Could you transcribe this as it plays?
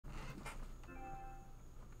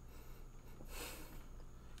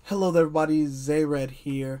Hello there everybody, Zayred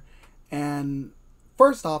here, and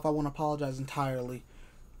first off I want to apologize entirely.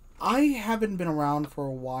 I haven't been around for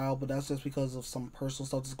a while, but that's just because of some personal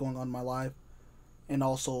stuff that's going on in my life, and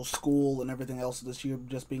also school and everything else this year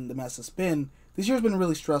just being the mess it's been. This year's been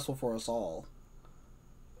really stressful for us all.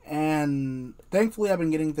 And thankfully I've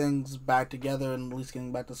been getting things back together and at least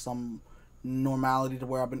getting back to some normality to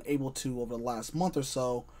where I've been able to, over the last month or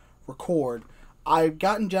so, record. I've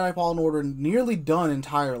gotten Jedi Fallen Order nearly done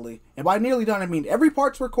entirely. And by nearly done, I mean every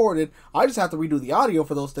part's recorded. I just have to redo the audio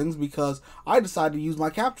for those things because I decided to use my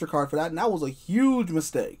capture card for that, and that was a huge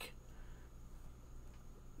mistake.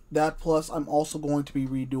 That plus, I'm also going to be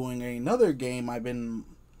redoing another game I've been...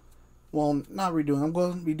 Well, not redoing. I'm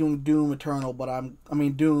going to be doing Doom Eternal, but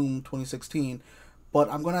Doom 2016. But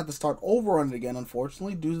I'm going to have to start over on it again,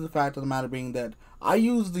 unfortunately, due to the fact of the matter being that I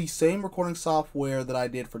used the same recording software that I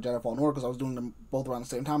did for Jedi Fallen Order because I was doing them both around the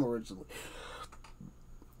same time originally.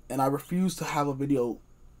 And I refuse to have a video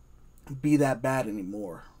be that bad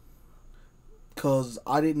anymore. Because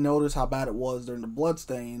I didn't notice how bad it was during the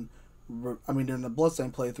Bloodstain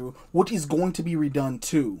playthrough, which is going to be redone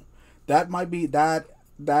too. That might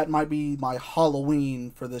be my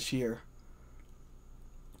Halloween for this year.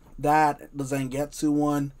 That, the Zangetsu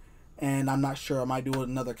one, and I'm not sure, I might do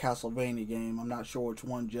another Castlevania game. I'm not sure which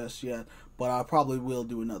one just yet, but I probably will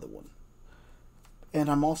do another one. And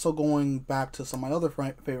I'm also going back to some of my other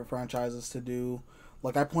favorite franchises to do.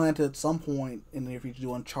 Like, I plan to, at some point in the near future,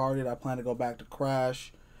 do Uncharted. I plan to go back to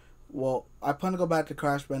Crash. Well, I plan to go back to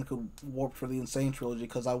Crash Bandicoot Warped for the Insane Trilogy,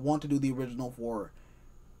 because I want to do the original for...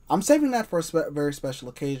 I'm saving that for a very special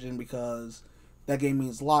occasion, because that game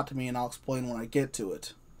means a lot to me, and I'll explain when I get to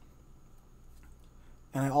it.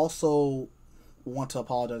 And I also want to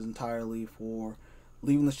apologize entirely for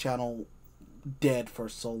leaving this channel dead for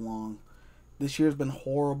so long. This year's been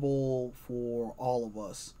horrible for all of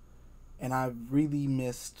us. And I've really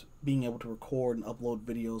missed being able to record and upload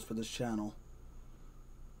videos for this channel.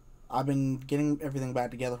 I've been getting everything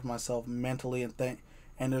back together for myself mentally,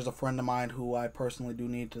 and there's a friend of mine who I personally do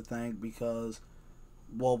need to thank because,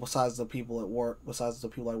 well, besides the people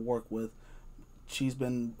I work with, she's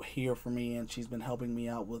been here for me, and she's been helping me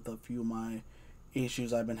out with a few of my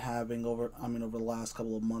issues I've been having over the last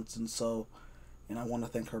couple of months and so. And I want to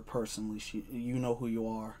thank her personally. You know who you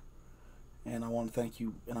are, and I want to thank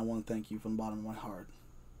you. And I want to thank you from the bottom of my heart.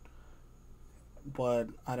 But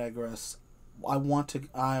I digress. I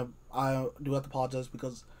do have to apologize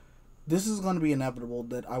because this is going to be inevitable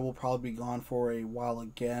that I will probably be gone for a while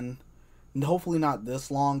again, and hopefully not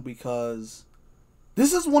this long, because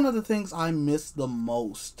this is one of the things I miss the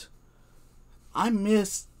most. I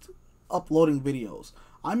missed uploading videos.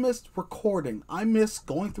 I missed recording. I missed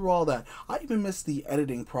going through all that. I even missed the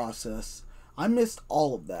editing process. I missed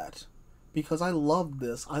all of that because I love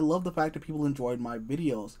this. I love the fact that people enjoyed my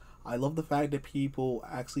videos. I love the fact that people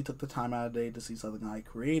actually took the time out of the day to see something I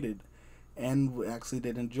created and actually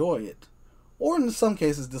did enjoy it. Or in some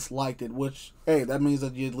cases disliked it, which, hey, that means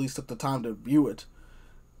that you at least took the time to view it.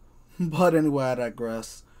 But anyway, I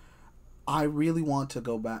digress. I really want to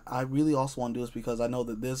go back. I really also want to do this because I know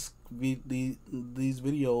that these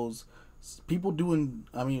videos, people do,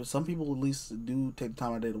 some people at least do take the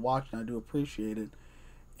time of day to watch, and I do appreciate it.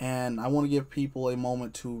 And I want to give people a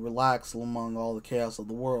moment to relax among all the chaos of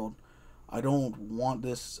the world. I want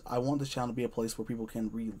this channel to be a place where people can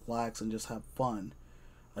relax and just have fun.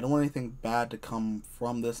 I don't want anything bad to come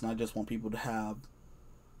from this, and I just want people to have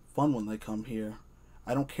fun when they come here.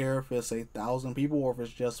 I don't care if it's 1,000 people or if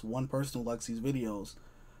it's just one person who likes these videos.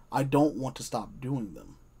 I don't want to stop doing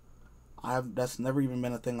them. That's never even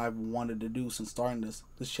been a thing I've wanted to do since starting this.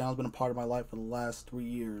 This channel's been a part of my life for the last 3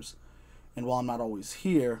 years. And while I'm not always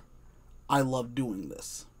here, I love doing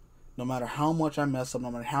this. No matter how much I mess up, no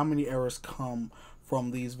matter how many errors come from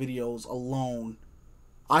these videos alone,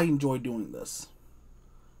 I enjoy doing this.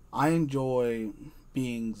 I enjoy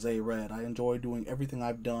being Zayred. I enjoy doing everything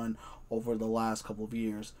I've done over the last couple of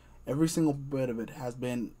years. Every single bit of it has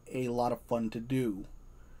been a lot of fun to do.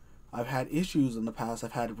 I've had issues in the past.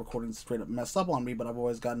 I've had recordings straight up mess up on me, but I've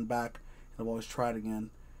always gotten back and I've always tried again.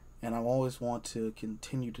 And I always want to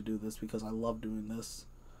continue to do this because I love doing this.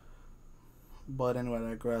 But anyway, I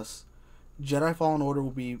digress. Jedi Fallen Order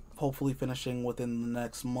will be hopefully finishing within the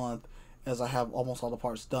next month, as I have almost all the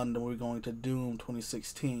parts done. Then we're going to Doom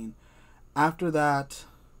 2016. After that,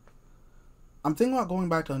 I'm thinking about going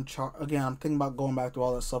back to Uncharted again. I'm thinking about going back to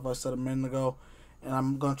all that stuff I said a minute ago, and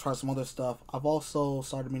I'm going to try some other stuff. I've also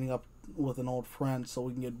started meeting up with an old friend so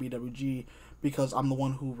we can get BWG, because I'm the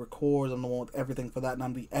one who records, I'm the one with everything for that, and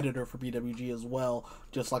I'm the editor for BWG as well,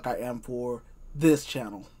 just like I am for this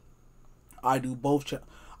channel. I do both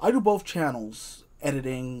I do both channels: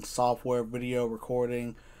 editing, software, video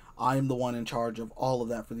recording. I am the one in charge of all of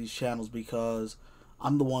that for these channels because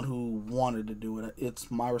I'm the one who wanted to do it. It's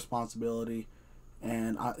my responsibility,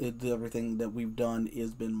 and everything that we've done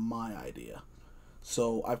has been my idea.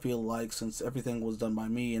 So I feel like since everything was done by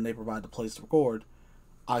me and they provide the place to record,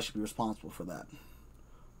 I should be responsible for that.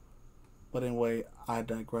 But anyway, I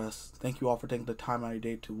digress. Thank you all for taking the time out of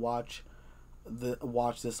your day to watch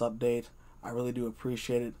this update. I really do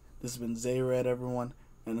appreciate it. This has been Zayred, everyone,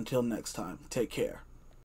 and until next time, take care.